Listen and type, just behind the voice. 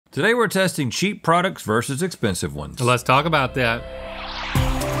Today we're testing cheap products versus expensive ones. So let's talk about that.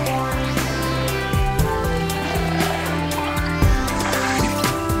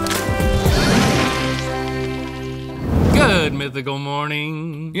 Good mythical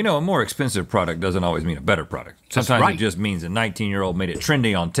morning. You know, a more expensive product doesn't always mean a better product. Sometimes it just means a 19-year-old made it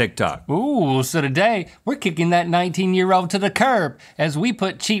trendy on TikTok. Ooh, so today we're kicking that 19-year-old to the curb as we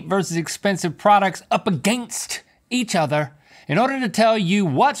put cheap versus expensive products up against each other in order to tell you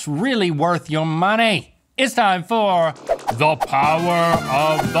what's really worth your money. It's time for the power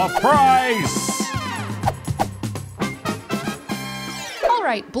of the price. All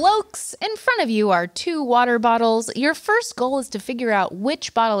right, blokes, in front of you are 2 water bottles. Your first goal is to figure out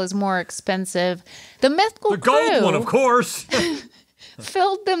which bottle is more expensive. The Mythical crew, gold one, of course.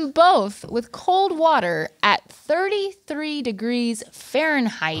 filled them both with cold water at 33 degrees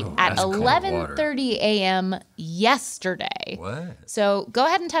Fahrenheit at 11:30 a.m. yesterday. What? So go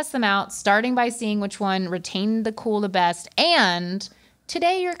ahead and test them out, starting by seeing which one retained the cool the best. And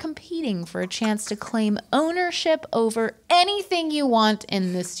today you're competing for a chance to claim ownership over anything you want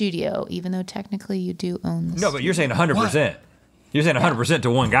in the studio, even though technically you do own the No, but you're saying 100%. You're saying 100% to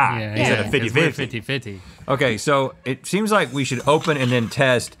one guy instead of 50-50. 50-50. Okay, so it seems like we should open and then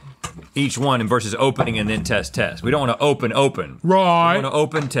test each one versus opening and then test. We don't want to open. Right. We want to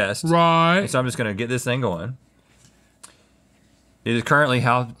open, test. Right. So I'm just gonna get this thing going. It is currently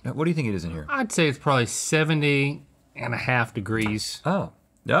what do you think it is in here? I'd say it's probably 70.5 degrees. Oh,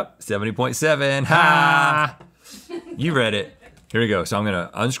 yep, 70.7, ha! You read it. Here we go, so I'm gonna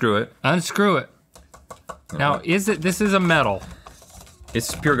unscrew it. Unscrew it. Now, this is a metal.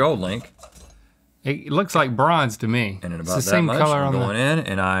 It's pure gold, Link. It looks like bronze to me. And in about it's the that same much, color I'm on going in,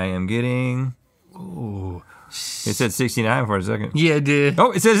 and I am getting, ooh. It said 69 for a second. Yeah, it did.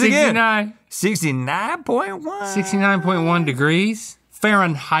 Oh, it says it again. 69. 69.1. 69.1 degrees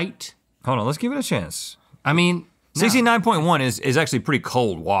Fahrenheit. Hold on, let's give it a chance. I mean, 69.1 is actually pretty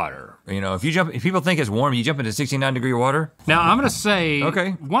cold water. You know, if people think it's warm, you jump into 69-degree water. Now I'm gonna say,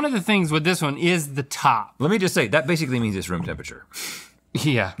 okay, one of the things with this one is the top. Let me just say, that basically means it's room temperature.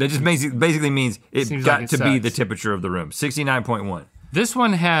 Yeah. That just basically means it got to be sucks. the temperature of the room, 69.1. This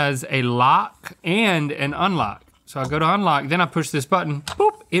one has a lock and an unlock. So I go to unlock, then I push this button,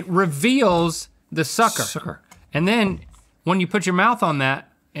 boop, it reveals the sucker. And then when you put your mouth on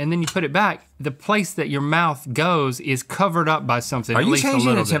that, and then you put it back, the place that your mouth goes is covered up by something. Are at you least changing a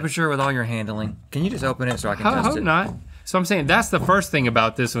little the temperature with all your handling? Can you just open it so I can I test hope it? not. So I'm saying that's the first thing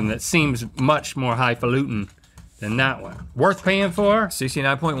about this one that seems much more highfalutin than that one. Worth paying for?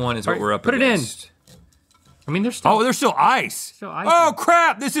 69.1 is what we're up Put against. it in. I mean, there's still. Oh, there's still ice. Still ice. Oh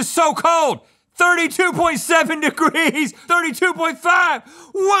crap, this is so cold. 32.7 degrees, 32.5.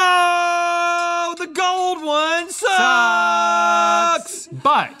 Whoa, the gold one sucks.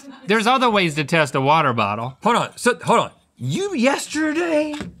 But there's other ways to test a water bottle. Hold on. You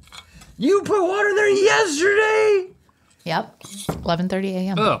put water in there yesterday? Yep, 11:30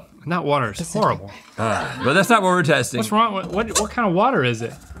 a.m. Ugh, not water, it's horrible. But that's not what we're testing. What's wrong with, what kind of water is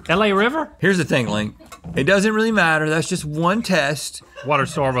it? LA River? Here's the thing, Link. It doesn't really matter, that's just one test. Water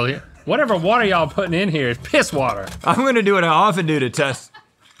store over here. Whatever water y'all putting in here is piss water. I'm gonna do what I often do to test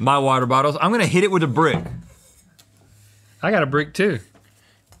my water bottles. I'm gonna hit it with a brick. I got a brick too.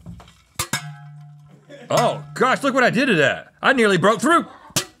 Oh gosh, look what I did to that. I nearly broke through.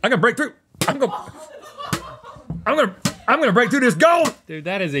 I can break through. I'm gonna break through this gold. Dude,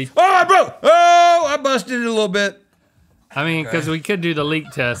 that is a. Oh, I broke. Oh, I busted it a little bit. I mean, because we could do the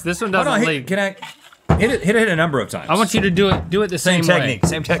leak test. This one doesn't leak. Can I hit it a number of times? I want you to do it the same way.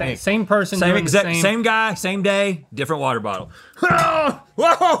 Same technique. Same person Same doing exact, the same. same guy, same day, different water bottle. Oh,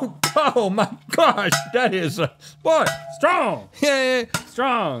 whoa, oh my gosh, that is, what? Strong, Yeah.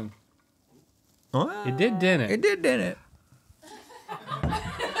 strong. Well, It did, didn't it? It did, didn't it?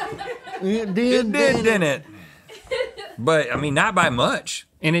 It It did, didn't it? But, I mean, not by much.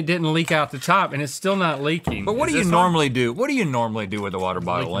 And it didn't leak out the top, and it's still not leaking. But what do you normally do? What do you normally do with a water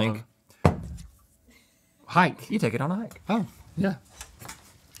bottle, Link? Hike. You take it on a hike. Oh, yeah.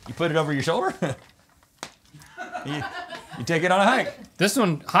 You put it over your shoulder? you take it on a hike. This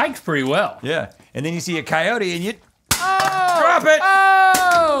one hikes pretty well. Yeah, and then you see a coyote and you drop it.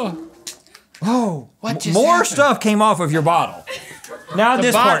 Oh! Oh, what just more happened? stuff came off of your bottle. Now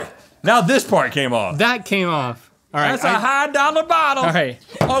this part came off. That came off. All right. That's a $high bottle. All right.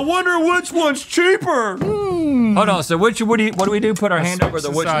 I wonder which one's cheaper. Hold on. So what do we do? Put our hand over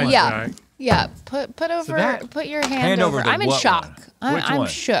the which side. one? Yeah, Right. yeah. Put your hand over. over the I'm in what shock. one? Which I'm one?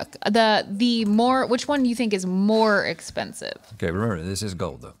 shook. Which one do you think is more expensive? Okay, remember this is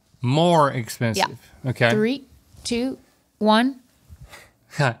gold though. More expensive. Yeah. Okay. 3, 2, 1.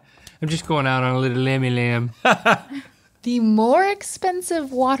 I'm just going out on a little lamb. The more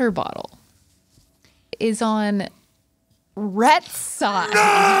expensive water bottle is on Rhett's side.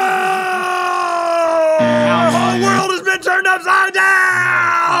 The whole world has been turned upside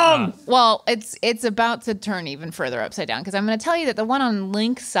down! Well, it's about to turn even further upside down because I'm going to tell you that the one on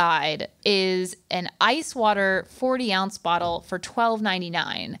Link's side is an ice water 40-ounce bottle for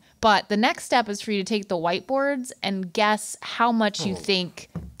 $12.99. But the next step is for you to take the whiteboards and guess how much you think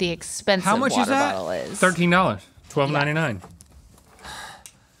the expensive How much water is that? bottle is. $13, $12.99.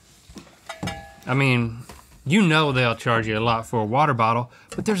 I mean, you know they'll charge you a lot for a water bottle,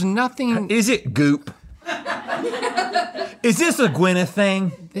 but there's nothing. Is it goop? Is this a Gwyneth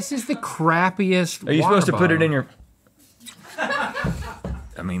thing? This is the crappiest. Are you supposed to put it bottle. in your...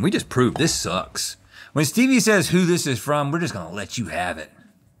 I mean, we just proved this sucks. When Stevie says who this is from, we're just gonna let you have it.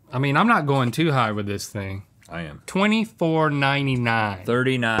 I mean, I'm not going too high with this thing. I am. $24.99.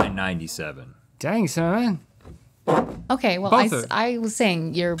 $39.97. Dang, son. Okay, well, I was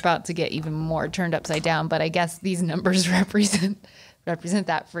saying you're about to get even more turned upside down, but I guess these numbers represent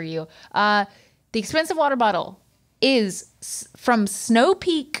that for you. The expensive water bottle is from Snow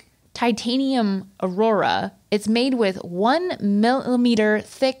Peak Titanium Aurora. It's made with 1 millimeter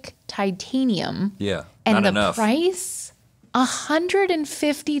thick titanium. Yeah, and not the enough. price,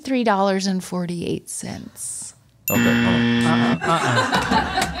 $153.48.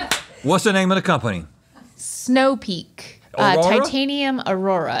 Okay. What's the name of the company? Snow Peak. Aurora? Titanium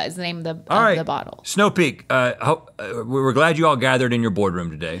Aurora is the name of the bottle. Snow Peak, we're glad you all gathered in your boardroom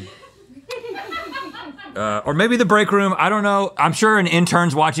today. Or maybe the break room, I don't know. I'm sure an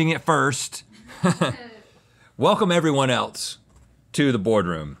intern's watching it first. Welcome everyone else to the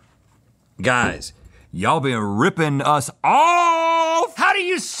boardroom. Guys, y'all been ripping us off. How do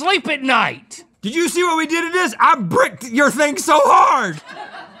you sleep at night? Did you see what we did to this? I bricked your thing so hard.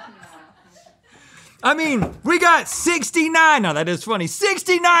 I mean, we got 69, now that is funny,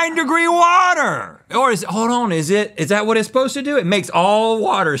 69 degree water. Or hold on, is that what it's supposed to do? It makes all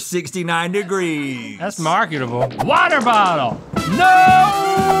water 69 degrees. That's marketable. Water bottle.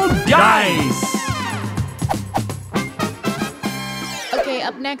 No dice. Okay,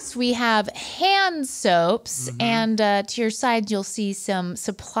 up next we have hand soaps, and to your side you'll see some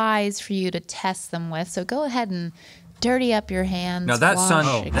supplies for you to test them with. So go ahead and dirty up your hands. Now that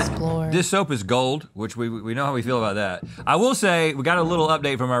wash, explore. This soap is gold, which we know how we feel about that. I will say we got a little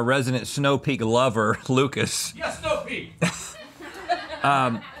update from our resident Snow Peak lover, Lucas. Yes, Snow Peak.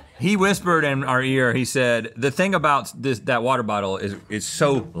 He whispered in our ear. He said the thing about that water bottle is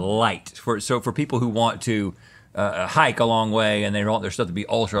so light for people who want to hike a long way and they want their stuff to be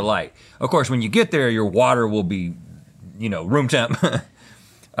ultra light. Of course, when you get there, your water will be, room temp.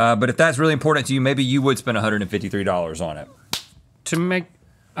 But if that's really important to you, maybe you would spend $153 on it. To make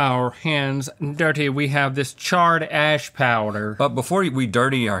our hands dirty, we have this charred ash powder. But before we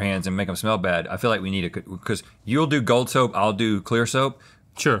dirty our hands and make them smell bad, I feel like we need because you'll do gold soap, I'll do clear soap.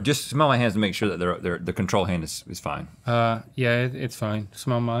 Sure. Just smell my hands to make sure that the control hand is fine. Yeah, it's fine.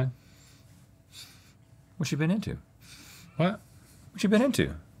 Smell mine. What you been into? What? What you been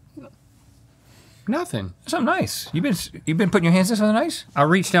into? Nothing. Something nice. You been putting your hands in something nice? I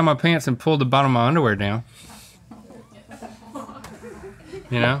reached down my pants and pulled the bottom of my underwear down.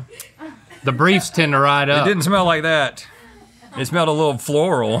 The briefs tend to ride up. It didn't smell like that. It smelled a little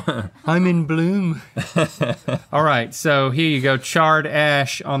floral. I'm in bloom. All right, so here you go, charred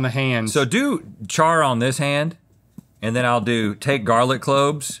ash on the hands. So do char on this hand, and then I'll take garlic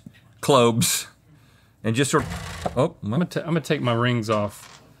cloves, and just sort of, I'm gonna take my rings off.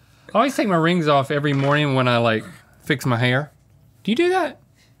 I always take my rings off every morning when I fix my hair. Do you do that?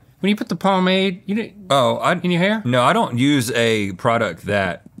 When you put the pomade, in your hair? No, I don't use a product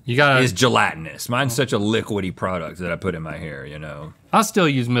that is gelatinous. Mine's such a liquidy product that I put in my hair, I'll still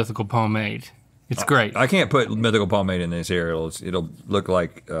use Mythical pomade. It's great. I can't put Mythical pomade in this hair. It'll look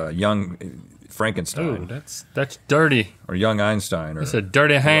like young Frankenstein. Ooh, that's dirty. Or young Einstein. It's a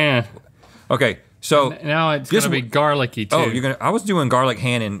dirty hand. Okay. So now it's gonna be garlicky too. Oh, I was doing garlic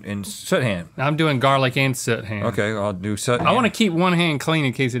hand and soot hand. I'm doing garlic and soot hand. Okay, I'll do soot hand. I want to keep one hand clean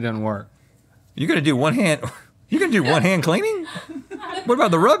in case it doesn't work. You're gonna do one hand? You're gonna do one hand cleaning? What about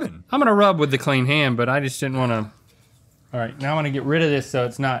the rubbing? I'm gonna rub with the clean hand, but I just didn't want to. All right, now I want to get rid of this so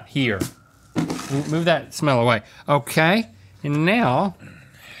it's not here. Move that smell away. Okay, and now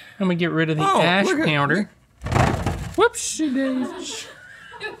I'm gonna get rid of the ash powder. Whoopsie daisy.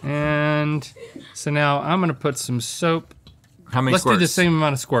 And so now I'm gonna put some soap. How many Let's squirts? do the same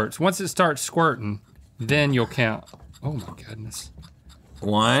amount of squirts. Once it starts squirting, then you'll count. Oh my goodness.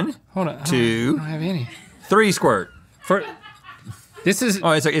 1, Hold on. 2, I don't have any. 3 squirt. This is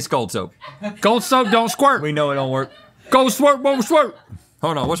Oh, it's gold soap. gold soap. Don't squirt. We know it don't work. Gold squirt, won't squirt.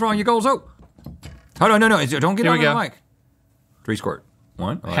 Hold on, what's wrong with your gold soap? Hold on, no, don't get Here on we the go. mic. 3 squirt.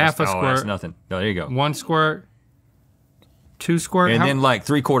 1? Oh, Half a that's squirt. nothing. No, there you go. 1 squirt. 2 squirt. And How- then like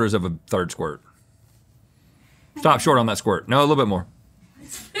 3/4 of a third squirt. Stop short on that squirt. No, a little bit more.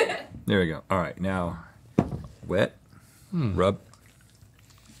 There we go. All right, now wet. Rub.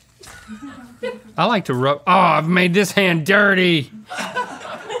 I like to rub. Oh, I've made this hand dirty.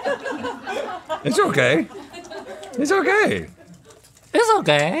 It's okay. It's okay. It's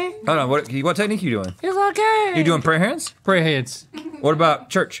okay. Hold on, what technique you doing? It's okay. You doing prayer hands? Pray hands. What about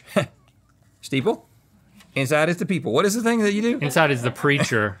church? Steeple? Inside is the people. What is the thing that you do? Inside is the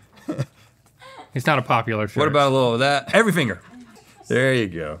preacher. It's not a popular church. What about a little of that? Every finger. There you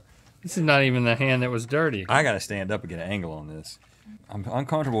go. This is not even the hand that was dirty. I gotta stand up and get an angle on this. I'm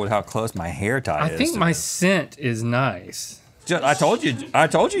uncomfortable with how close my hair tie is. I think to my this. scent is nice. I told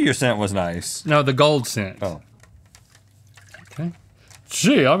you your scent was nice. No, the gold scent. Oh. Okay.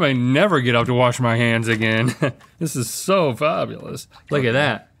 Gee, I may never get up to wash my hands again. This is so fabulous. Look at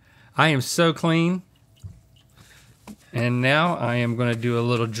that. I am so clean. And now I am going to do a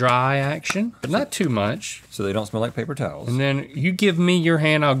little dry action, but not too much. So they don't smell like paper towels. And then you give me your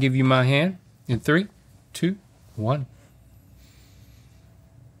hand, I'll give you my hand. In 3, 2, 1.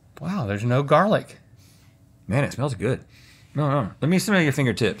 Wow, there's no garlic. Man, it smells good. No. Let me smell your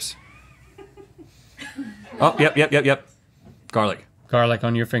fingertips. Oh, yep. Garlic. Garlic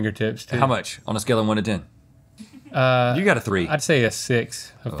on your fingertips, too. How much on a scale of 1 to 10? You got a 3. I'd say a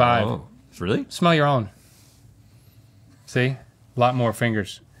 6, a 5. Oh, really? Smell your own. See? A lot more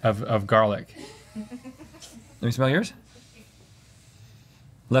fingers of garlic. Let me smell yours.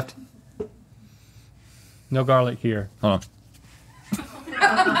 Left. No garlic here. Hold on.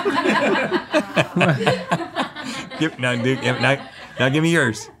 Now give me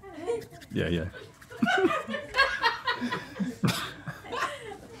yours. Yeah.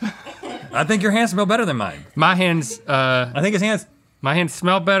 I think your hands smell better than mine. My hands, I think his hands. my hands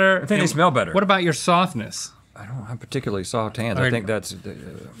smell better. I think they smell better. What about your softness? I don't have particularly soft hands. All I right. think that's You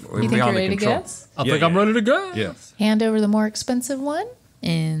think you're ready to guess? I think I'm ready to go. Yeah. Hand over the more expensive one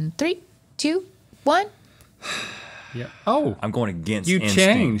in 3, 2, 1. Yeah. Oh, I'm going against You instinct.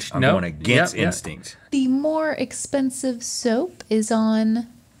 changed. I'm Nope. going against Yep. instinct. The more expensive soap is on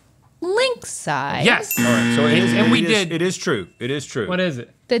Link's side. yes. All right. So It is true. It is true. What is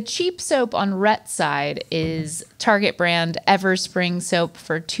it? The cheap soap on Rhett's side is Target brand Everspring soap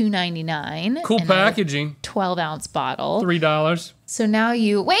for $2.99. Cool in a packaging. 12-ounce bottle. $3. So now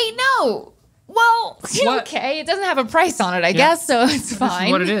you wait. No. Well, What? okay. It doesn't have a price on it, I guess, so it's This fine.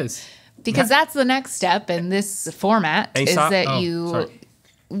 is what it is. Because that's the next step in this format is Aesop? that Oh, you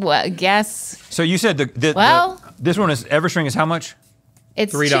sorry. guess. So you said Well- this one is Everstring is how much?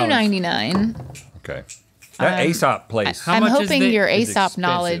 It's $3. $2.99. Okay. That Aesop place. How I'm much is hoping the- your is Aesop expensive.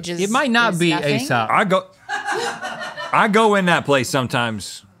 knowledge is. It might not is be nothing. Aesop. I go in that place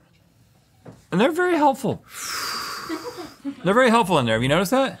sometimes, and they're very helpful. They're very helpful in there. Have you noticed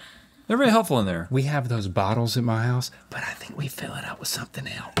that? They're very helpful in there. We have those bottles at my house, but I think we fill it up with something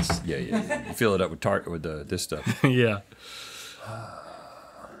else. Yeah. You fill it up with this stuff. Yeah.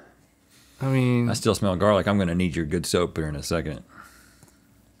 I mean, I still smell garlic. I'm going to need your good soap here in a second.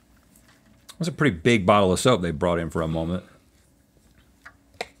 It was a pretty big bottle of soap they brought in for a moment.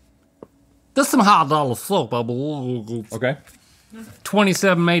 there's some hot dollar soap, I believe. Okay.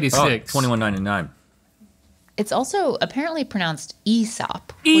 $27.86. Oh, $21.99. It's also apparently pronounced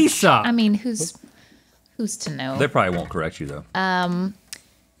Aesop. Aesop. I mean, who's to know? They probably won't correct you though.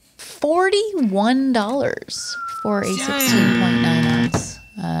 $41 for a 16.9 ounce.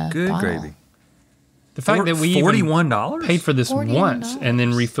 Good bottle. gravy. The fact that we even $41 paid for this $41. once and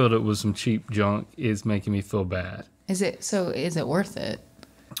then refilled it with some cheap junk is making me feel bad. Is it worth it?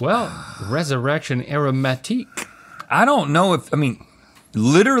 Well, Resurrection Aromatique. I don't know if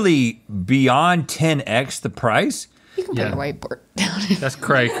literally beyond 10x the price. You can Yeah. put your whiteboard down. That's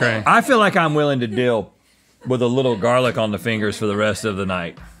cray cray. I feel like I'm willing to deal with a little garlic on the fingers for the rest of the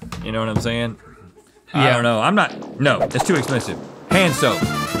night. You know what I'm saying? I Yeah. don't know. No, it's too expensive. Hand soap.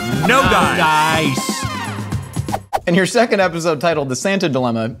 No dice. In your second episode titled The Santa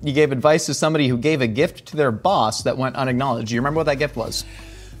Dilemma, you gave advice to somebody who gave a gift to their boss that went unacknowledged. Do you remember what that gift was?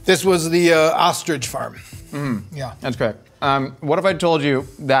 This was the ostrich farm. Yeah. That's correct. What if I told you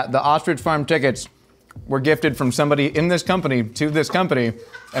that the ostrich farm tickets were gifted from somebody in this company to this company,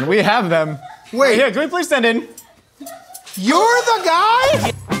 and we have them? Wait. Here, can we please stand in? You're the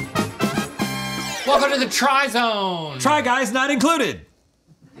guy? Welcome to the Try Zone. Try guys not included.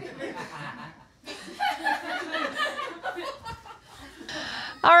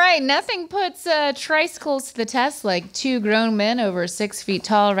 All right, nothing puts tricycles to the test like two grown men over 6 feet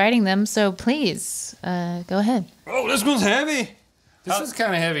tall riding them. So please, go ahead. Oh, this one's heavy. This is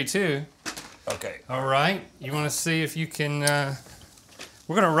kind of heavy too. Okay. All right, you want to see if you can?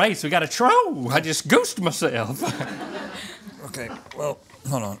 We're gonna race. We got a troll. I just ghosted myself. Okay. Well,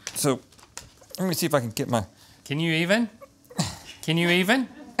 hold on. So, let me see if I can get my. Can you even? Can you even?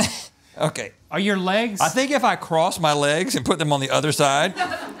 Okay. Are your legs? I think if I cross my legs and put them on the other side,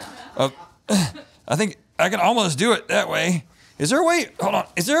 I think I can almost do it that way. Is there a way? Hold on.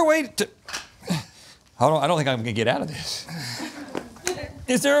 Is there a way to? Hold on. I don't think I'm gonna get out of this.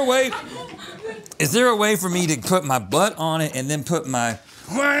 Is there a way? Is there a way for me to put my butt on it and then put my?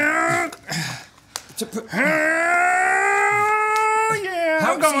 I'm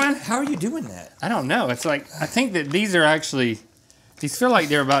going. How are you doing that? I don't know. It's like I think that these are actually. These feel like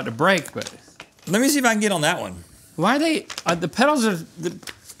they're about to break, but. Let me see if I can get on that one. Why are they? The pedals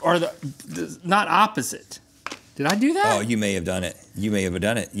are not opposite. Did I do that? Oh, you may have done it. You may have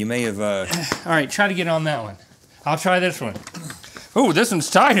done it. You may have. All right, try to get on that one. I'll try this one. Oh, this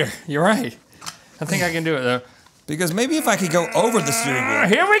one's tighter. You're right. I think I can do it though. Because maybe if I could go over the steering wheel.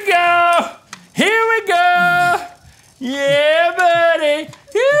 Here we go. Here we go. Yeah, buddy.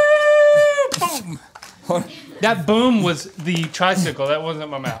 Boom. That boom was the tricycle. That wasn't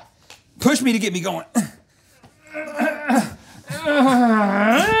my mouth. Push me to get me going. Here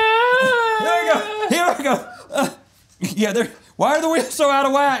we go. Yeah, they're. Why are the wheels so out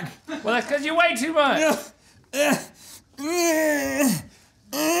of whack? Well, that's because you weigh too much.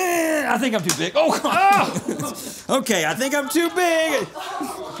 I think I'm too big. Oh, okay, I think I'm too big.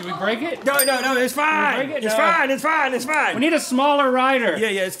 Can we break it? No, it's fine. Break it? It's No. fine. It's fine. It's fine. We need a smaller rider.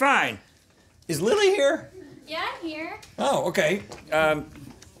 Yeah, it's fine. Is Lily here? Yeah, I'm here. Oh, okay.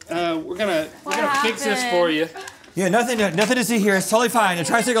 We're gonna fix this for you. Yeah, nothing to see here. It's totally fine. The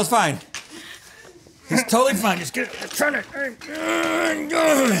tricycle's fine. It's totally fine. Just turn it.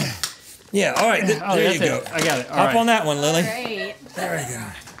 Yeah, all right. There you go. I got it. All Hop right. on that one, Lily. Great. There we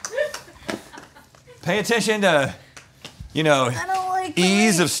go. Pay attention to, I don't like the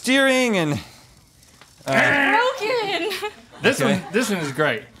ease way of steering and. broken. This one is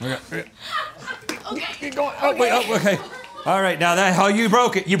great. Okay. Oh, wait, okay. All right, now you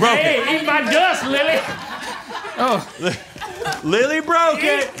broke it. You broke it. Hey, eat my dust, Lily. Lily broke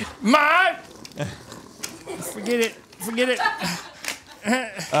it. My. Forget it. Forget it.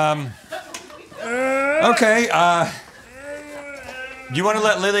 Okay. Do you want to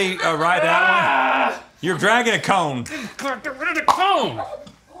let Lily ride that one? You're dragging a cone. Get rid of the cone.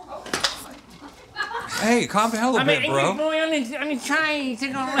 Hey, calm down a little bit, bro. Boy, I'm trying to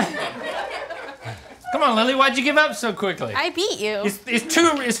go. Come on, Lily. Why'd you give up so quickly? I beat you. It's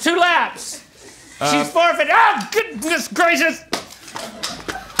two laps. She's forfeit. Oh, goodness gracious.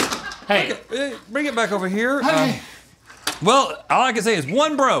 Hey, Bring it back over here. Well, all I can say is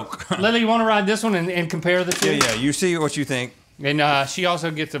one broke. Lily, you want to ride this one and compare the two? Yeah. You see what you think. And she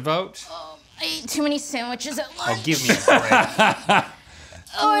also gets a vote. I ate too many sandwiches at lunch. Oh, give me a break.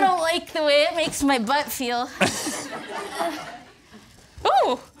 I don't like the way it makes my butt feel.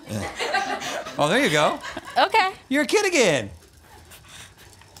 Ooh. Oh, there you go. Okay. You're a kid again.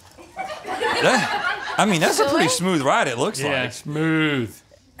 That's a pretty smooth ride, it looks Yeah, like. smooth.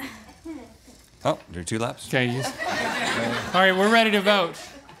 Oh, there are 2 laps. Okay. All right, we're ready to vote.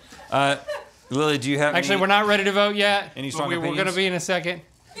 Lily, do you have Actually, we're not ready to vote yet. Any but strong we're going to opinions? be in a second.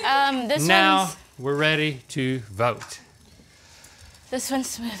 This We're ready to vote. this one's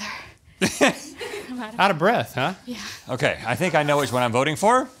smoother. Out of breath, huh? Okay, I think I know which one I'm voting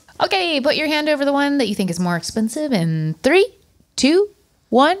for. Okay, put your hand over the one that you think is more expensive in 3, 2,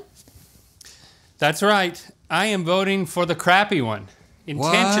 1. That's right. I am voting for the crappy one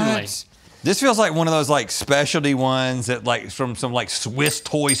intentionally. What? This feels like one of those specialty ones that from some Swiss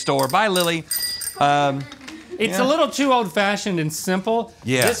toy store. Bye, Lily. It's a little too old-fashioned and simple.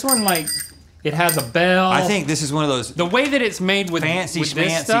 Yeah. This one, it has a bell. I think this is one of those. The way that it's made with Fancy with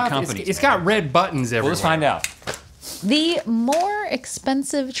this schmancy stuff, companies, it's got red buttons everywhere. Well, let's find out. The more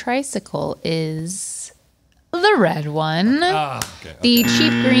expensive tricycle is the red one. The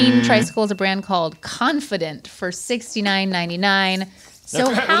cheap green tricycle is a brand called Confident for $69.99. So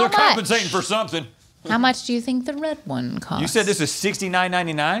They're compensating for something. how much do you think the red one costs? You said this is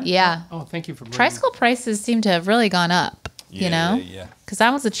 $69.99? Yeah. Oh, thank you for bringing Tricycle prices seem to have really gone up, Yeah. Because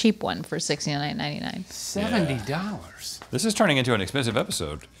that was a cheap one for $69.99. $70. This is turning into an expensive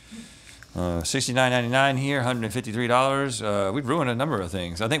episode. $69.99 here, $153. We've ruined a number of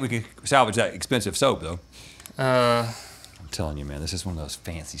things. I think we could salvage that expensive soap, though. I'm telling you, man, this is one of those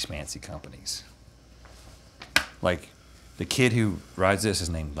fancy schmancy companies. The kid who rides this is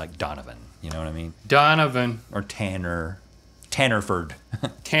named like Donovan. You know what I mean? Donovan. Or Tanner. Tannerford.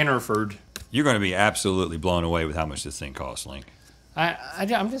 Tannerford. You're going to be absolutely blown away with how much this thing costs, Link.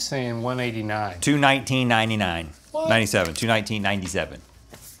 I'm just saying 189. $219.99. 97. $219.97.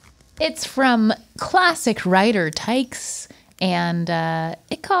 It's from Classic Rider Tykes, and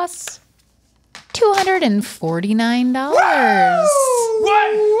it costs $249.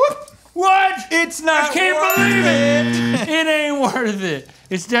 What? It's not. I can't believe it. It ain't worth it.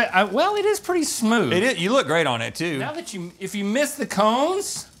 It's well, it is pretty smooth. It is. You look great on it too. Now that if you miss the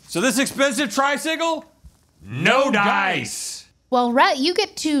cones, So this expensive tricycle, no dice. Well, Rhett, you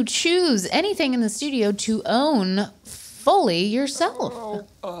get to choose anything in the studio to own fully yourself.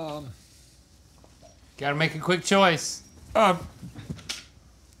 gotta make a quick choice. Logs.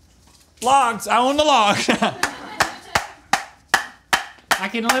 I own the logs. I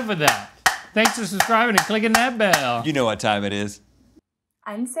can live with that. Thanks for subscribing and clicking that bell. You know what time it is.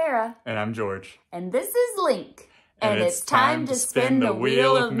 I'm Sarah. And I'm George. And this is Link. And it's time to spin the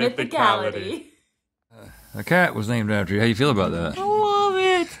wheel of mythicality. A cat was named after you. How you feel about that? I love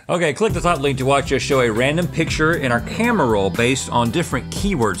it. Okay, click the top link to watch us show a random picture in our camera roll based on different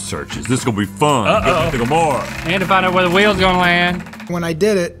keyword searches. This is gonna be fun. Get to more. And to find out where the wheel's gonna land. When I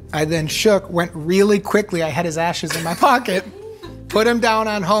did it, I then shook, went really quickly. I had his ashes in my pocket, put him down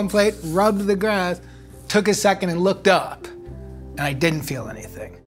on home plate, rubbed the grass, took a second and looked up, and I didn't feel anything.